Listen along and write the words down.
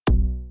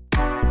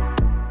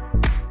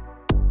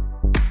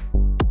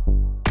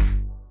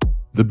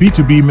the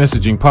B2B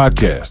Messaging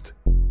Podcast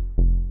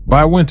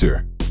by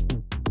Winter.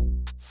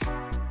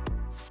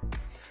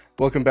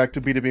 Welcome back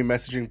to B2B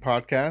Messaging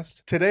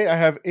Podcast. Today I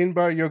have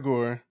Inbar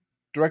Yagur,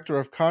 Director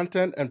of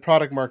Content and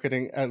Product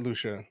Marketing at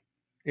Lusha.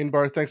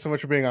 Inbar, thanks so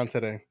much for being on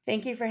today.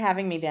 Thank you for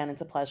having me, Dan.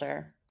 It's a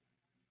pleasure.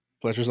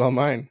 Pleasure's all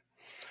mine.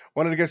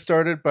 Wanted to get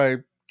started by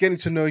getting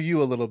to know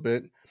you a little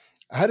bit.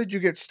 How did you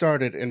get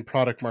started in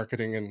product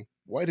marketing and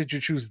why did you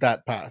choose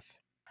that path?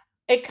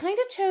 It kind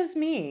of chose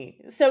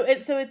me. So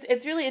it's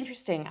really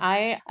interesting.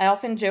 I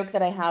often joke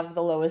that I have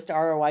the lowest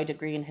ROI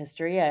degree in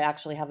history. I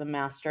actually have a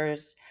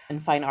master's in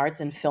fine arts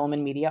and film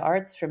and media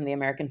arts from the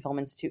American Film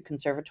Institute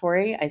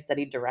Conservatory. I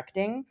studied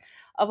directing,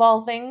 of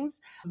all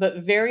things. But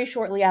very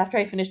shortly after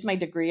I finished my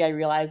degree, I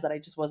realized that I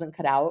just wasn't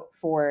cut out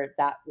for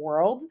that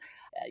world.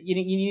 You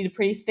need a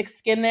pretty thick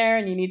skin there,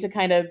 and you need to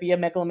kind of be a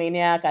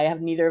megalomaniac. I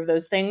have neither of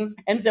those things.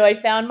 And so I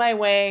found my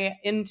way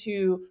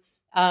into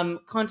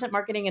content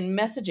marketing and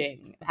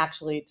messaging,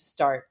 actually, to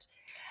start.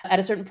 At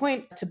a certain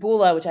point,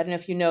 Taboola, which I don't know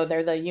if you know,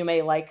 they're the you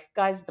may like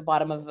guys at the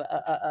bottom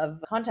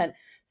of content.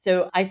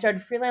 So I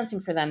started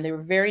freelancing for them. They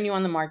were very new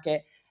on the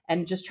market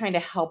and just trying to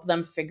help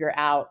them figure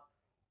out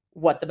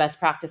what the best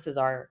practices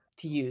are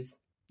to use,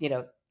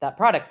 that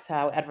product,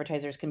 how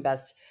advertisers can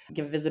best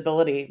give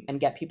visibility and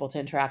get people to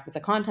interact with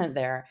the content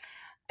there.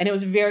 And it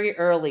was very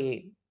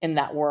early in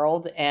that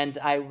world. And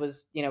I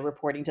was,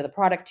 reporting to the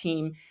product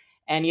team.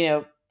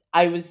 And,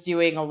 I was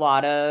doing a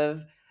lot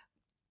of,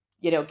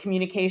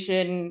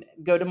 communication,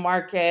 go to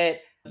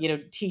market,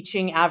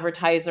 teaching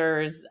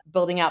advertisers,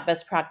 building out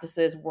best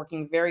practices,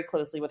 working very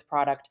closely with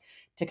product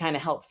to kind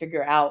of help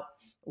figure out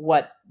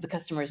what the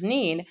customers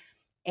need.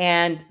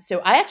 And so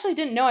I actually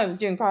didn't know I was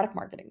doing product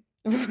marketing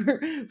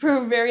for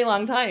a very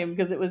long time,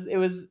 because it was,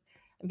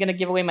 I'm going to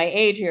give away my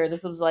age here.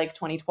 This was like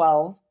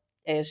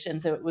 2012-ish.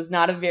 And so it was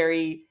not a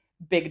very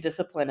big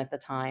discipline at the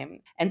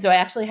time. And so I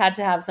actually had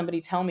to have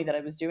somebody tell me that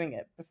I was doing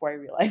it before I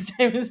realized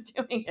I was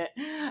doing it.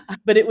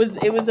 But it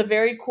was a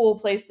very cool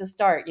place to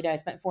start. I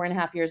spent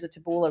 4.5 years at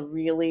Taboola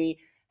really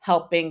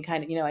helping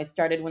kind of, I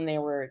started when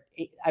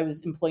I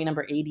was employee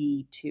number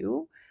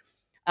 82.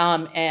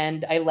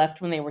 And I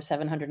left when they were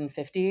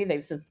 750.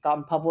 They've since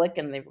gone public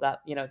and they've got,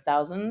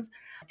 thousands.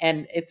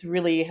 And it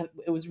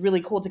was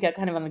really cool to get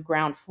kind of on the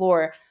ground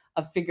floor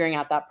of figuring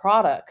out that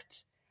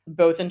product,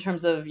 both in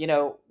terms of,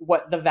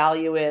 what the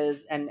value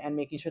is and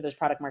making sure there's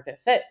product market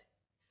fit,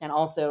 and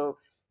also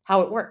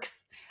how it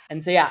works.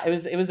 And so, yeah,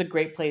 it was a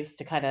great place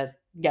to kind of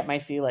get my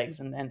sea legs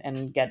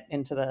and get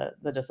into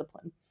the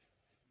discipline.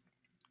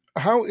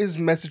 How is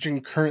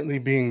messaging currently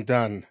being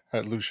done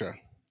at Lusha?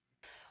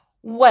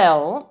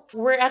 Well,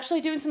 we're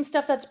actually doing some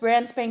stuff that's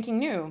brand spanking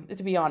new,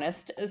 to be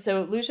honest.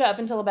 So Lusha, up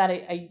until about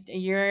a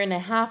year and a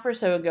half or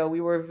so ago,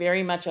 we were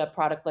very much a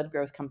product-led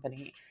growth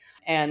company.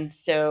 And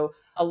so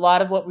a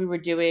lot of what we were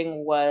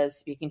doing was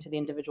speaking to the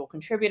individual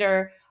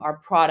contributor. Our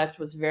product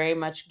was very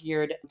much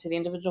geared to the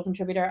individual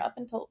contributor up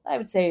until, I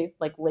would say,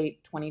 like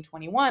late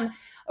 2021.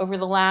 Over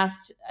the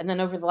last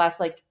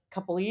like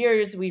couple of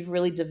years, we've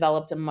really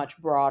developed a much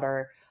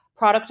broader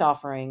product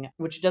offering,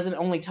 which doesn't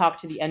only talk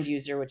to the end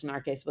user, which in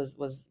our case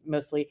was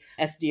mostly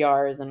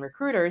SDRs and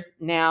recruiters.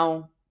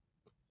 Now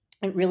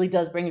it really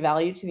does bring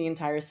value to the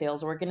entire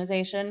sales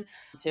organization,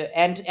 so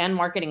and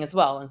marketing as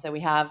well. And so we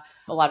have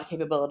a lot of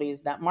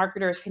capabilities that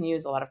marketers can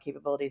use, a lot of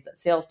capabilities that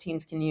sales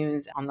teams can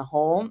use on the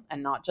whole,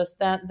 and not just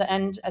the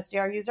end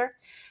SDR user.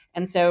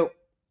 And so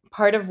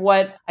part of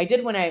what I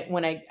did when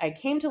I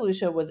came to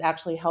Lusha was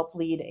actually help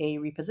lead a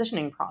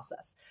repositioning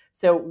process.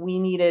 So we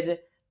needed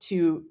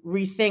to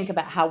rethink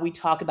about how we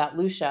talk about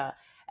Lusha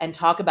and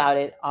talk about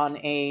it on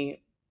a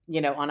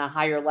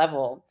higher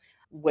level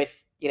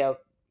with,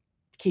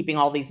 keeping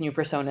all these new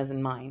personas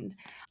in mind.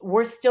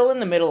 We're still in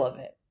the middle of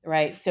it,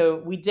 right? So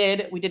we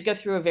did go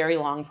through a very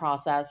long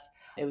process.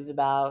 It was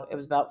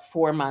about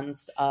 4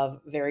 months of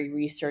very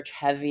research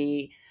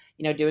heavy,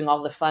 doing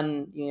all the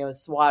fun,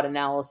 SWOT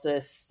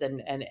analysis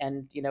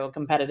and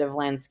competitive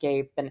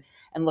landscape and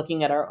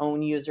looking at our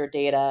own user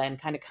data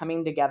and kind of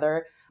coming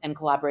together and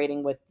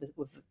collaborating with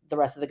the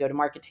rest of the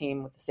go-to-market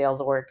team, with the sales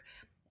org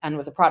and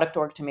with the product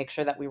org to make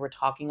sure that we were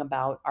talking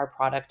about our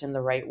product in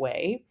the right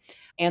way.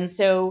 And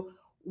so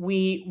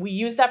we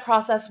used that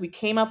process. We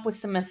came up with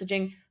some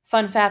messaging.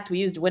 Fun fact, we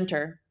used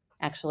Winter,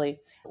 actually,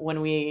 when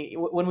we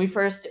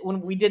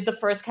did the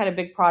first kind of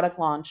big product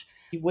launch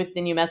with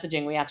the new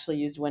messaging. We actually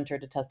used Winter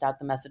to test out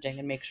the messaging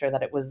and make sure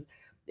that it was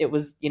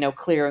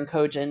clear and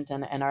cogent,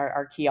 and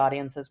our key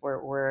audiences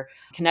were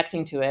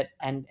connecting to it.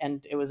 And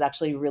it was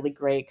actually really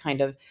great.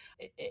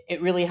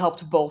 It really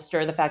helped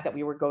bolster the fact that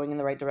we were going in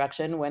the right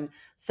direction when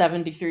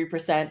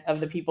 73% of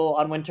the people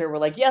on Winter were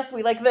like, yes,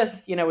 we like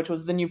this, which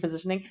was the new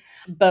positioning.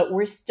 But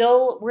we're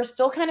still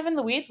kind of in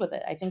the weeds with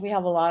it. I think we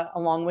have a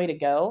long way to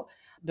go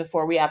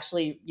before we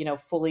actually,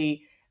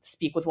 fully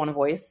speak with one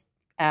voice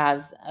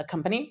as a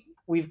company.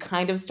 We've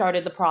kind of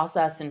started the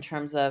process in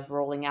terms of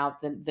rolling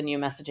out the new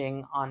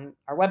messaging on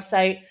our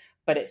website,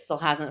 but it still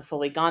hasn't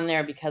fully gone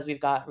there because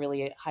we've got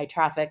really high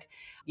traffic.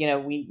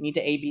 We need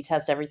to A/B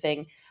test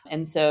everything.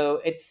 And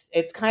so it's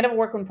kind of a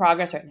work in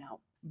progress right now.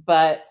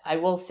 But I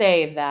will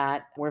say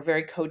that we're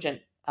very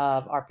cogent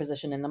of our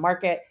position in the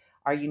market,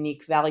 our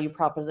unique value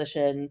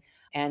proposition,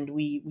 and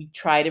we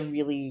try to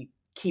really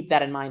keep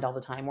that in mind all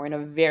the time. We're in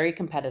a very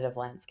competitive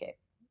landscape,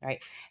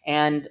 right?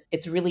 And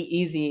it's really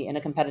easy in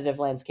a competitive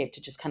landscape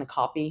to just kind of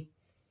copy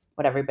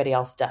what everybody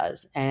else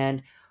does.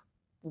 And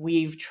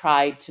we've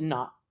tried to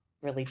not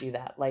really do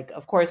that. Like,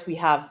 of course, we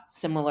have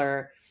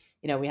similar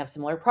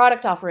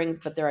product offerings,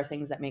 but there are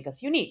things that make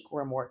us unique.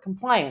 We're more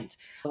compliant.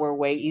 We're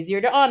way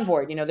easier to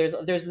onboard.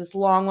 There's this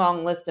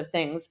long list of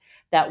things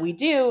that we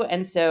do,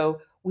 and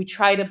so we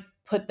try to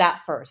put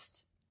that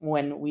first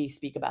when we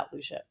speak about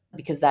Lusha,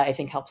 because that, I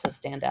think, helps us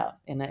stand out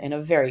in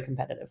a very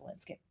competitive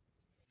landscape.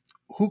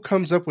 Who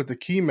comes up with the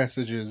key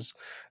messages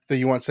that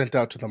you want sent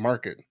out to the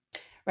market?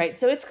 Right.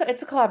 So it's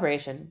a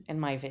collaboration, in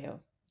my view.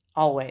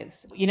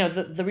 Always.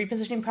 The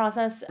repositioning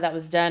process that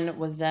was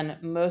done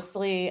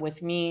mostly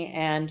with me,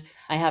 and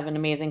I have an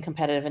amazing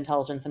competitive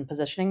intelligence and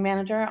positioning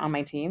manager on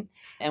my team.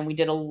 And we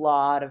did a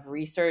lot of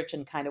research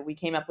and we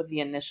came up with the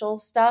initial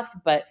stuff,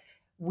 but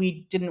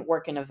we didn't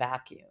work in a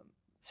vacuum.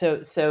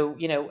 So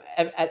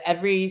at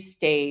every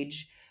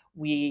stage,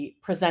 we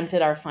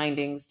presented our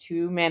findings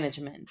to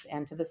management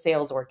and to the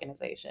sales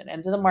organization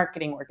and to the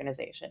marketing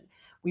organization.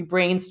 We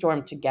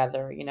brainstormed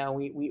together.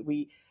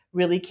 We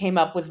really came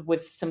up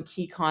with some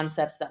key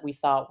concepts that we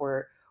thought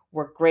were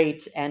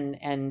great,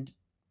 and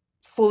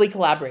fully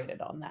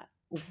collaborated on that,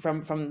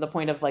 from the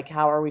point of, like,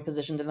 how are we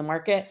positioned in the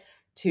market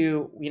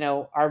to,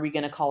 are we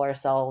going to call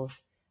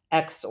ourselves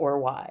X or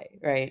Y,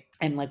 right?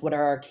 And, like, what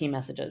are our key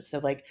messages? So,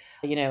 like,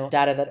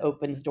 data that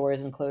opens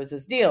doors and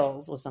closes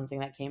deals was something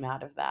that came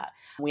out of that.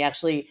 We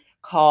actually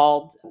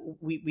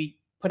we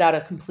put out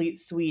a complete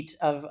suite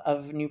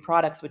of new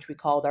products, which we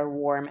called our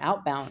warm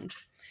outbound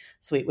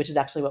suite, which is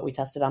actually what we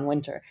tested on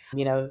winter.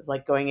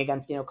 Like going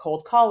against,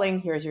 cold calling,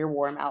 here's your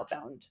warm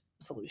outbound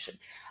solution.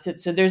 So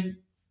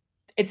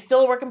it's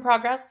still a work in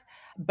progress,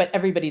 but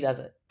everybody does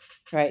it,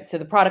 right? So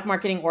the product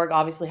marketing org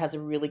obviously has a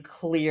really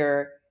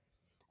clear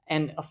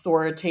and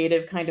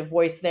authoritative kind of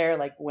voice there.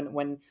 Like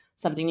when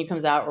something new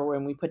comes out, or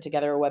when we put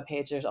together a web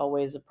page, there's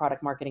always a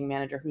product marketing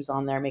manager who's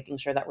on there making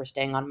sure that we're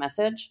staying on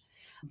message.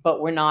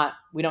 But we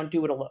don't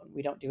do it alone.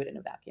 We don't do it in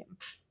a vacuum.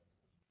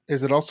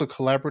 Is it also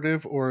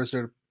collaborative, or is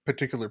there a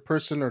particular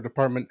person or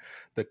department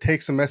that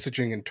takes the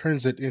messaging and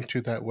turns it into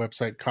that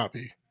website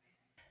copy?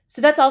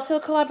 So that's also a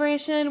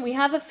collaboration. We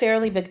have a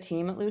fairly big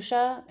team at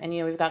Lusha, and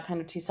we've got kind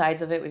of two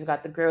sides of it. We've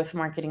got the growth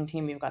marketing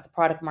team, we've got the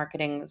product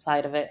marketing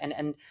side of it,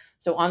 and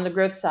so on the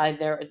growth side,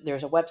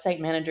 there's a website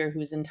manager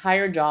whose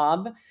entire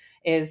job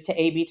is to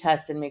A/B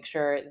test and make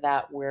sure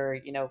that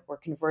we're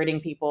converting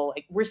people.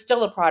 Like, we're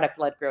still a product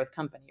led growth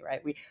company,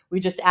 right? We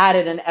just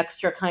added an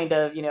extra kind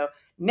of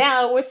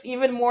now with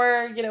even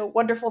more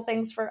wonderful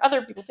things for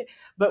other people too,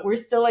 but we're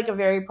still like a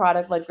very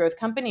product led growth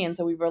company, and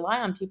so we rely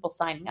on people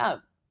signing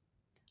up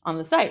on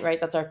the site,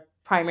 right? That's our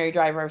primary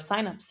driver of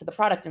signups to the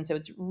product. And so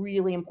it's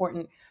really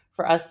important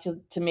for us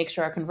to make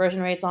sure our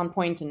conversion rate's on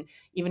point. And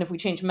even if we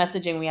change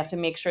messaging, we have to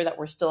make sure that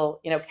we're still,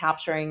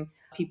 capturing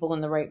people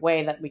in the right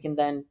way that we can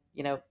then,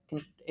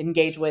 can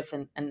engage with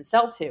and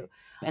sell to.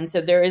 And so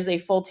there is a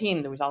full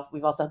team.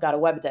 We've also got a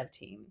web dev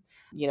team.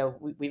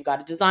 We've got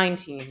a design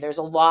team. There's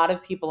a lot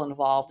of people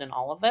involved in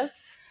all of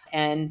this.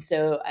 And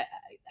so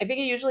I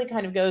think it usually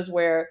kind of goes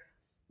where,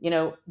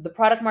 the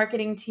product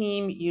marketing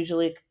team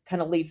usually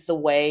kind of leads the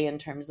way in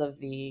terms of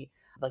the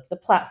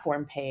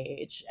platform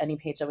page, any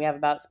page that we have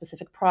about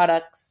specific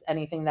products,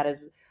 anything that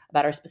is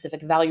about our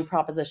specific value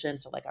proposition.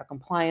 So like our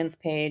compliance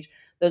page,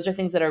 those are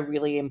things that are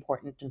really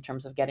important in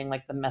terms of getting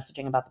like the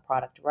messaging about the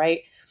product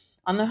right.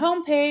 On the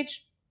home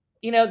page,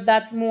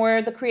 that's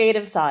more the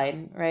creative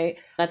side, right?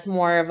 That's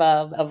more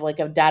of like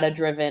a data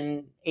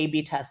driven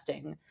A/B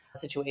testing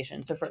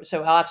situation. So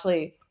I'll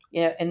actually,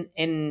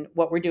 in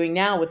what we're doing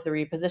now with the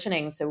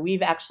repositioning, so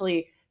we've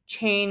actually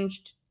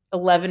changed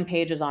 11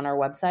 pages on our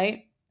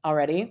website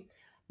already.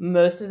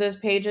 Most of those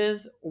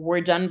pages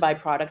were done by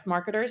product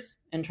marketers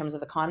in terms of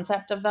the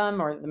concept of them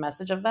or the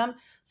message of them.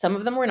 Some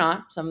of them were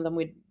not. Some of them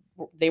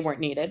they weren't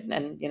needed,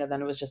 and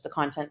then it was just the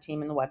content team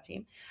and the web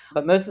team.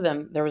 But most of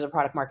them, there was a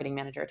product marketing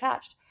manager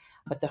attached.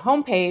 But the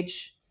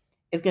homepage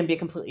is going to be a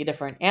completely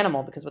different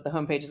animal, because what the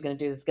homepage is going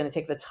to do is it's going to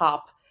take the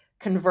top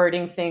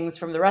converting things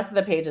from the rest of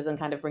the pages and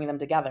kind of bring them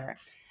together.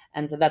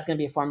 And so that's going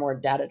to be a far more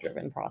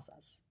data-driven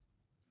process.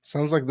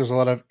 Sounds like there's a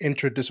lot of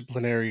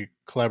interdisciplinary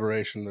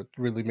collaboration that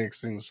really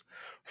makes things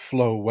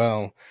flow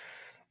well.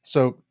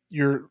 So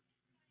you're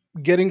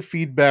getting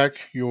feedback,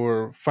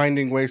 you're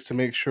finding ways to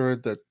make sure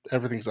that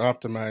everything's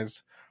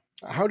optimized.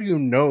 How do you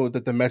know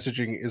that the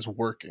messaging is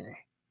working?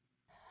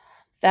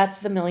 That's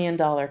the $1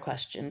 million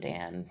question,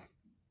 Dan.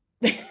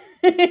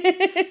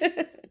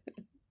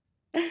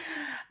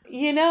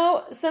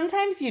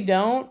 Sometimes you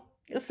don't.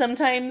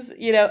 Sometimes,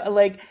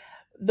 like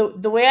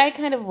the way I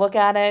kind of look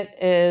at it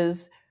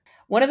is,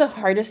 one of the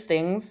hardest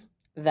things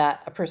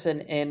that a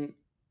person in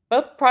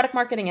both product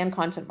marketing and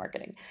content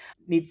marketing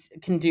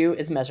can do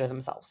is measure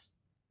themselves.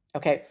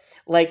 Okay.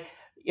 Like,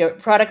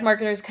 product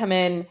marketers come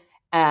in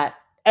at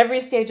every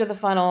stage of the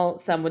funnel.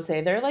 Some would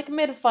say they're like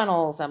mid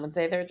funnel. Some would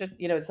say they're just,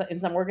 in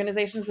some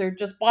organizations, they're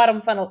just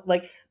bottom funnel.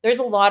 Like there's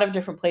a lot of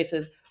different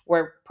places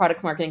where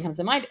product marketing comes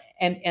in mind.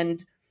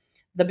 And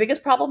the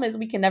biggest problem is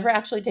we can never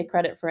actually take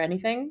credit for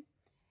anything,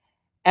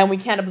 and we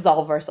can't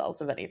absolve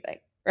ourselves of anything.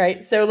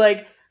 Right. So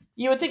like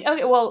you would think,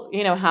 okay, well,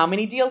 how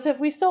many deals have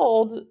we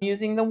sold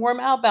using the warm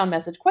outbound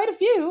message? Quite a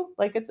few.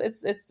 Like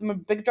it's a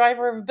big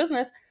driver of a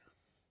business.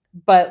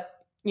 But,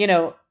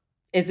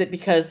 is it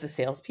because the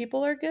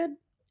salespeople are good?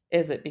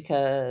 Is it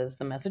because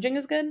the messaging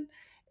is good?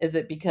 Is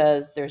it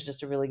because there's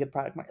just a really good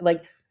product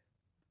like,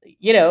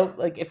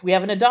 like if we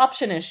have an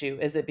adoption issue,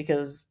 is it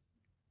because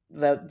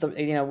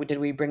did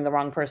we bring the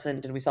wrong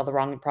person? Did we sell the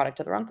wrong product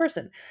to the wrong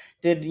person?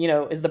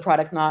 Is the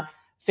product not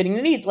fitting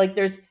the need? Like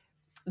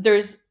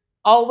there's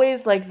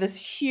always like this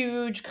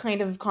huge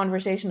kind of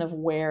conversation of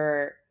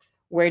where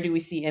do we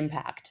see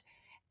impact?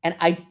 And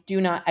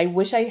I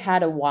wish I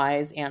had a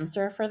wise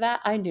answer for that.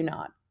 I do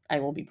not. I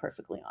will be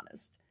perfectly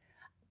honest.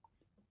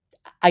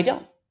 I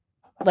don't.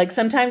 Like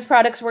sometimes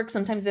products work,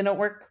 sometimes they don't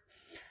work.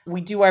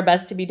 We do our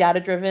best to be data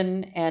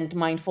driven and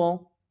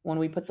mindful when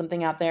we put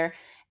something out there.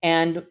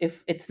 And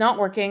if it's not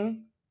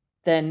working,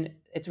 then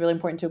it's really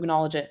important to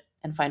acknowledge it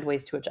and find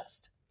ways to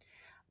adjust.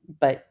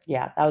 But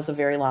yeah, that was a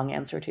very long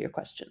answer to your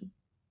question.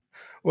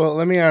 Well,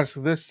 let me ask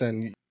this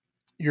then.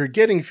 You're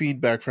getting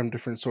feedback from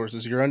different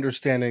sources. You're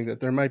understanding that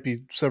there might be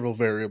several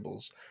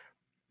variables.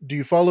 Do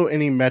you follow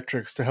any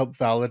metrics to help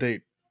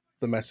validate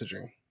the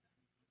messaging?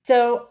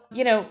 So,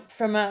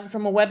 from a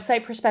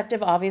website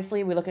perspective,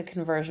 obviously we look at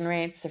conversion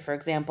rates. So for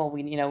example,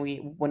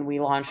 when we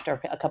launched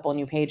a couple of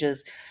new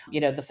pages,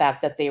 the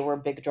fact that they were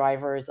big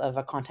drivers of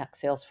a contact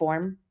sales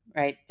form,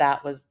 right?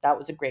 That was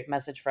a great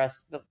message for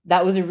us.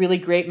 That was a really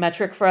great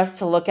metric for us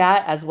to look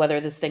at as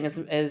whether this thing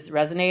is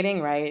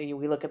resonating, right?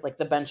 We look at like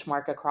the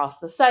benchmark across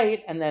the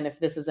site, and then if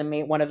this is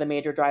one of the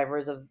major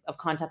drivers of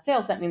contact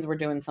sales, that means we're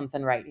doing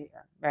something right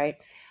here, right?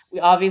 We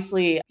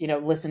obviously,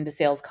 listen to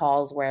sales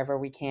calls wherever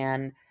we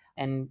can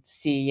and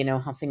see,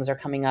 how things are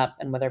coming up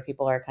and whether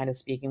people are kind of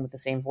speaking with the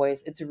same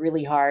voice. It's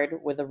really hard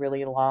with a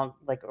really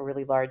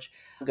large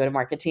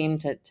go-to-market team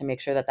to make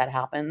sure that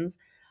happens.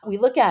 We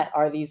look at,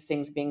 are these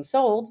things being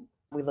sold?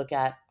 We look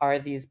at, are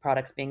these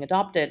products being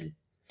adopted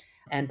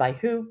and by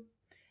who?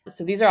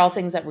 So these are all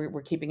things that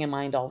we're keeping in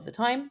mind all the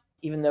time,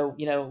 even though,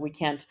 we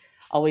can't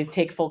always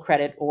take full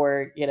credit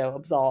or,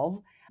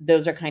 absolve.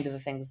 Those are kind of the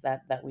things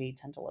that we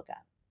tend to look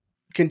at.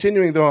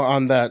 Continuing though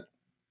on that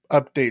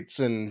updates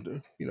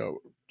and,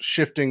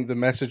 shifting the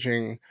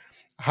messaging,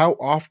 how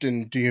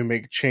often do you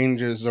make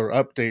changes or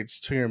updates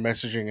to your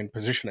messaging and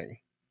positioning?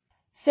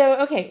 So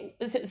okay,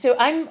 so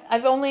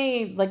I've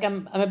only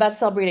I'm about to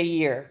celebrate a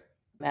year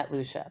at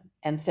Lusha,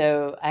 and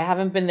so I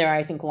haven't been there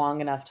I think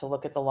long enough to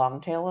look at the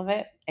long tail of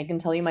it. I can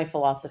tell you my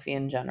philosophy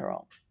in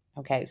general.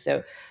 Okay,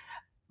 so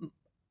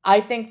I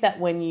think that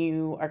when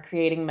you are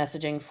creating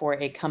messaging for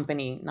a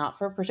company, not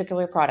for a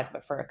particular product,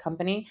 but for a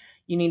company,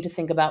 you need to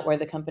think about where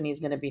the company is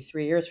going to be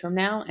 3 years from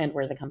now and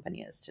where the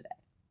company is today,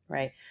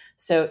 right?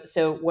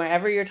 So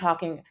wherever you're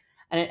talking,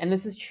 and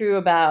this is true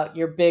about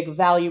your big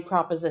value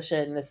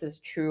proposition, this is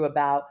true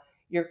about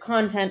your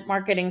content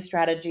marketing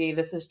strategy,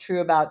 this is true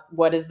about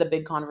what is the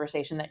big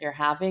conversation that you're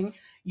having.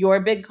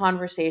 Your big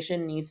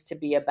conversation needs to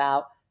be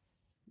about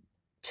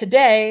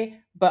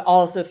today, but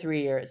also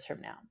 3 years from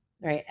now,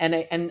 right?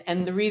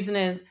 And the reason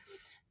is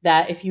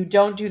that if you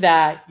don't do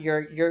that,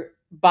 you're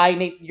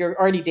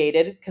already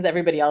dated because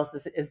everybody else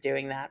is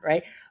doing that,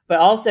 right? But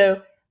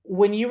also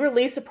when you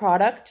release a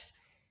product,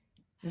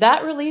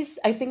 that release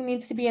I think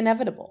needs to be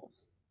inevitable,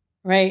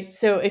 right?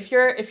 So if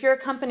you're a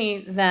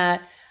company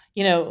that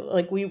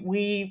like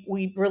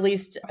we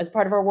released as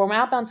part of our warm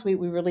outbound suite,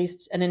 we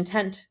released an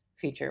intent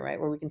feature, right,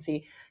 where we can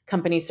see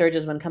company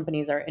surges when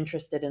companies are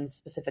interested in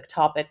specific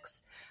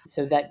topics,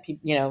 so that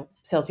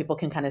salespeople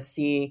can kind of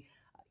see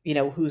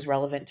who's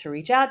relevant to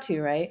reach out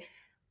to, right?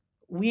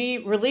 We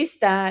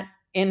released that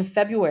in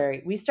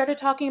February. We started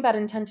talking about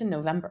intent in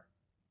November,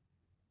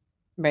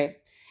 right?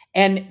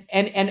 And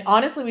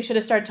honestly, we should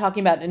have started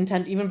talking about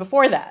intent even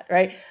before that,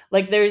 right?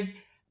 Like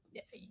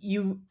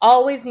you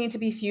always need to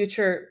be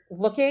future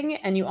looking,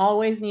 and you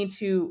always need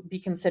to be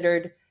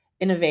considered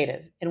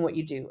innovative in what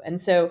you do. And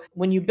so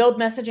when you build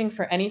messaging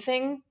for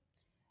anything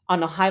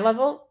on a high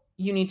level,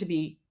 you need to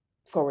be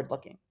forward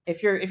looking.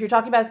 If you're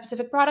talking about a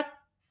specific product,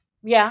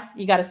 yeah,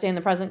 you got to stay in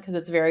the present because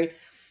it's very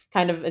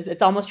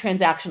it's almost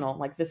transactional.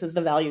 Like this is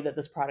the value that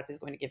this product is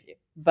going to give you.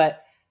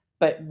 But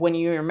when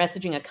you're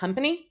messaging a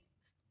company,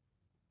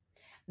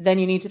 then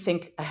you need to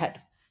think ahead,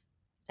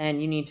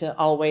 and you need to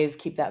always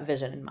keep that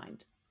vision in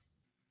mind.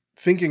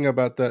 Thinking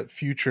about that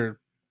future,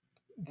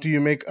 do you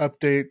make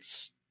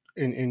updates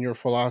in your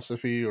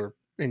philosophy or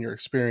in your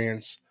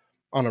experience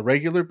on a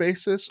regular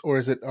basis, or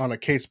is it on a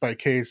case by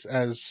case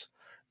as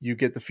you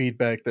get the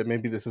feedback that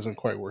maybe this isn't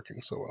quite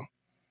working so well?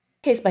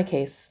 Case by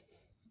case.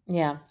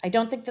 Yeah. I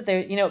don't think that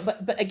there,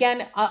 but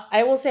again,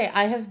 I will say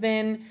I have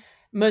been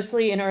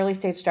mostly in early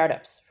stage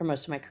startups for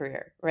most of my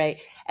career, right?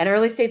 And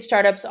early stage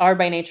startups are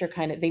by nature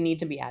they need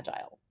to be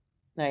agile.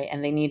 right?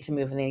 And they need to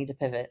move and they need to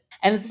pivot.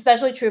 And it's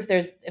especially true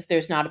if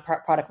there's not a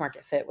product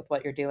market fit with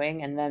what you're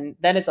doing, and then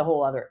it's a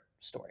whole other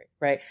story,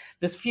 right?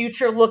 This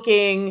future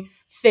looking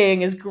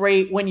thing is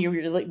great when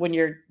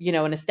you're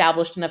an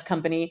established enough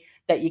company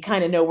that you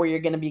kind of know where you're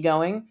going to be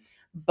going.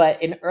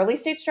 But in early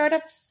stage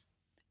startups,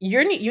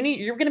 you're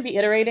going to be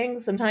iterating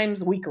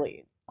sometimes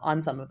weekly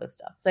on some of this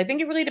stuff. So I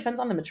think it really depends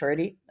on the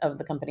maturity of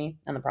the company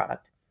and the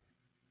product.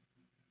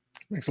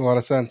 Makes a lot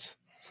of sense.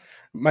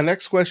 My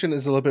next question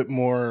is a little bit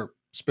more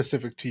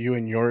specific to you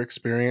and your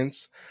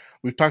experience.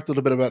 We've talked a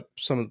little bit about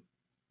some of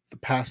the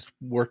past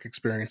work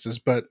experiences,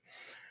 but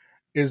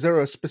is there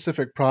a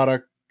specific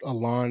product, a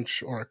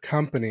launch, or a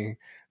company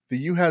that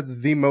you had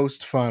the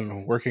most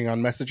fun working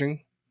on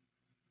messaging?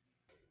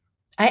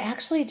 I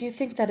actually do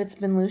think that it's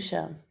been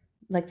Lusha.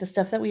 Like the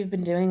stuff that we've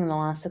been doing in the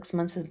last 6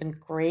 months has been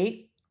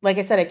great. Like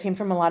I said, I came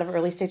from a lot of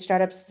early stage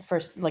startups.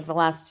 The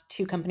last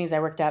two companies I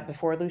worked at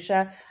before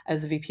Lusha, I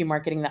was a VP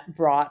marketing that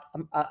brought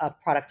a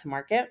product to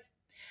market.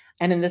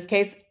 And in this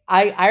case,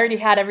 I already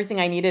had everything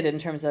I needed in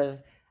terms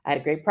of I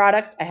had a great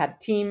product, I had a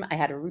team, I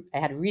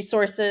had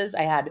resources,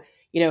 I had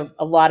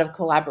a lot of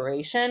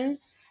collaboration,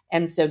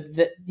 and so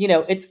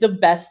it's the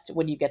best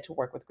when you get to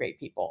work with great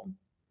people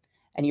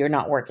and you're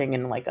not working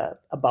in like a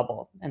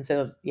bubble. And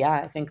so yeah,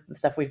 I think the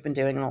stuff we've been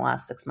doing in the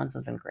last 6 months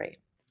has been great.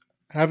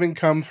 Having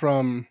come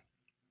from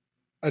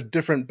a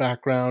different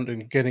background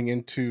and getting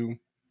into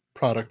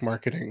product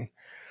marketing,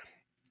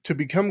 to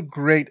become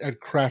great at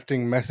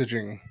crafting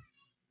messaging,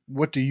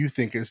 what do you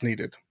think is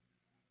needed?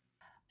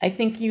 I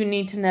think you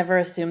need to never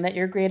assume that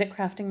you're great at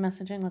crafting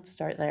messaging. Let's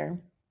start there.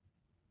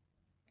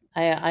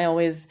 I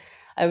always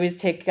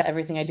take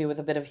everything I do with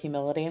a bit of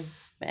humility,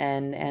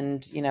 and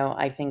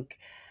I think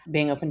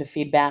being open to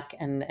feedback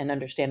and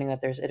understanding that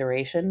there's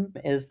iteration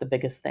is the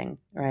biggest thing,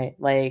 right?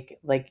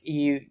 Like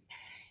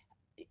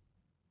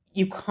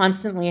you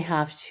constantly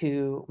have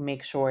to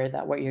make sure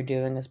that what you're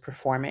doing is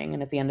performing,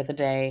 and at the end of the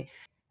day,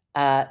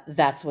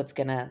 that's what's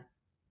gonna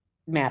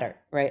matter,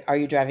 right? Are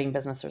you driving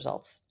business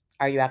results?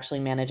 Are you actually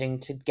managing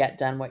to get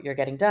done what you're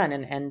getting done?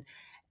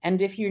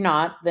 And if you're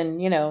not, then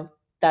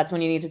that's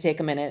when you need to take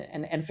a minute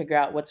and figure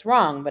out what's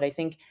wrong. But I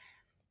think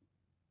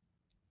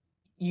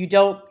you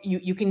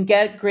can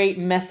get great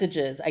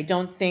messages. I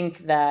don't think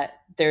that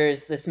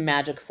there's this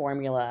magic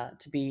formula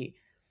to be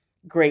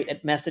great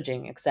at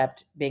messaging,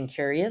 except being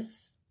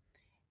curious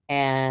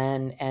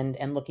and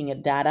looking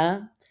at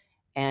data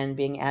and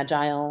being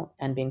agile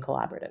and being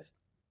collaborative.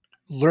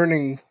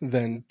 Learning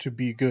then to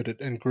be good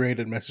at and great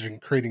at messaging,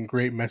 creating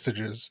great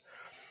messages,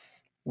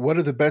 what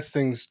are the best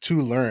things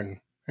to learn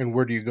and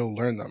where do you go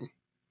learn them?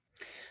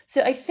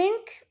 So I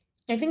think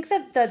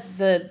that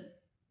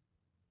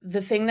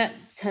the thing that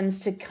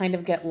tends to kind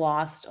of get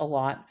lost a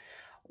lot,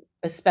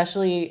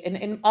 especially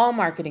in all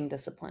marketing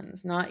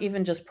disciplines, not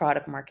even just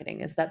product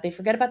marketing, is that they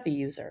forget about the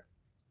user.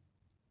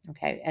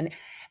 Okay.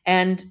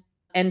 And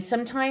and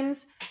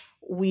sometimes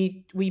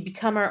we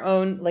become our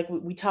own, like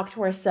we talk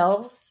to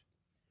ourselves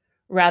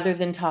rather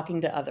than talking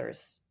to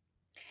others.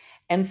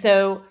 And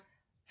so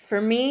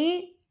for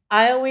me,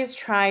 I always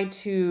try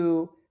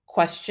to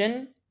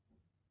question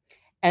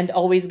and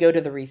always go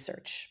to the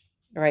research,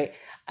 right?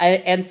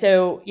 And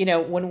so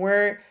when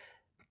we're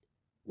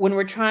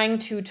trying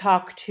to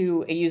talk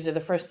to a user, the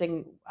first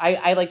thing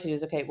I like to do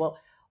is, okay, well,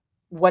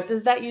 what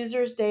does that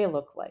user's day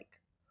look like?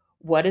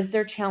 What is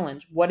their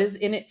challenge? What is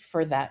in it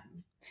for them?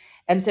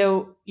 And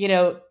so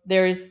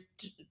there's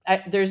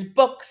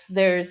books,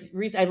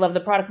 I love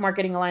the Product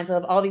Marketing Alliance, I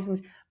love all these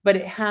things, but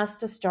it has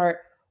to start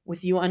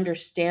with you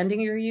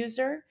understanding your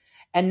user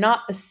and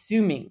not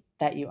assuming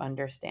that you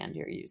understand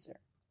your user.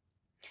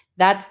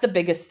 That's the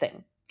biggest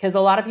thing, because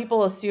a lot of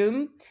people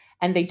assume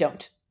and they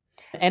don't.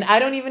 And I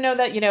don't even know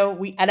that,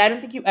 and I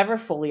don't think you ever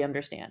fully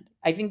understand.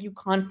 I think you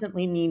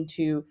constantly need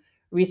to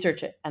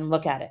research it and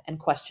look at it and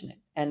question it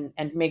and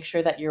make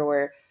sure that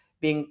you're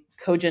being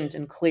cogent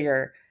and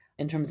clear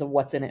in terms of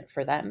what's in it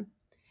for them.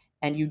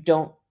 And you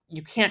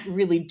can't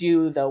really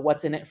do the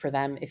what's in it for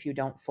them if you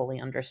don't fully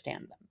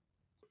understand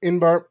them.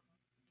 Inbar,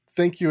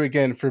 thank you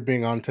again for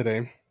being on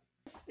today.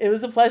 It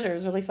was a pleasure. It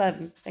was really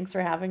fun. Thanks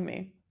for having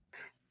me.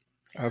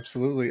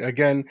 Absolutely.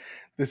 Again,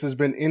 this has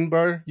been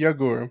Inbar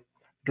Yagur,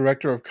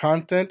 Director of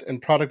Content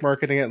and Product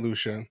Marketing at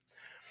Lusha.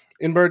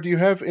 Inbar, do you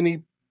have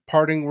any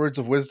parting words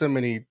of wisdom,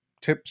 any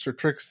tips or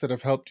tricks that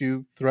have helped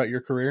you throughout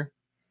your career?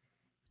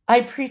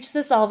 I preach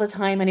this all the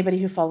time. Anybody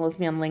who follows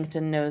me on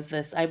LinkedIn knows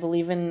this. I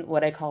believe in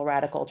what I call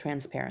radical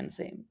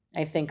transparency.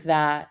 I think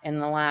that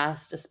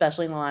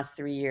especially in the last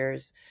 3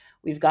 years,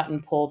 we've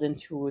gotten pulled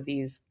into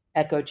these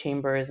echo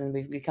chambers and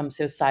we've become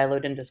so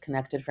siloed and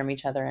disconnected from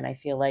each other. And I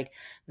feel like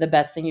the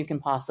best thing you can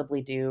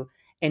possibly do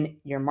in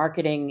your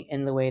marketing,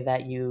 in the way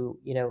that you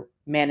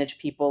manage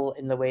people,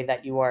 in the way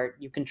that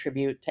you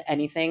contribute to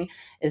anything,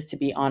 is to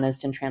be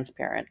honest and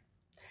transparent.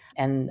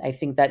 And I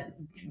think that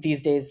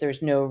these days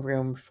there's no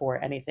room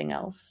for anything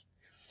else.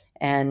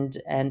 And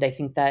I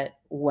think that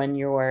when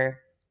you're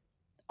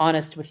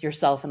honest with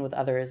yourself and with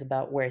others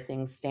about where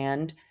things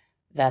stand,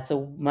 that's a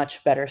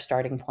much better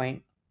starting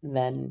point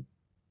than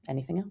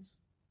anything else.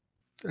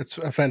 It's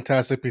a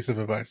fantastic piece of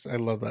advice. I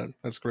love that.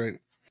 That's great.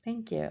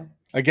 Thank you.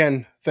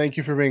 Again, thank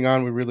you for being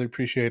on. We really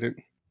appreciate it.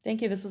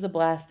 Thank you. This was a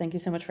blast. Thank you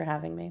so much for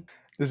having me.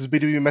 This is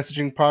B2B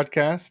Messaging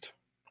Podcast.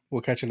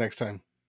 We'll catch you next time.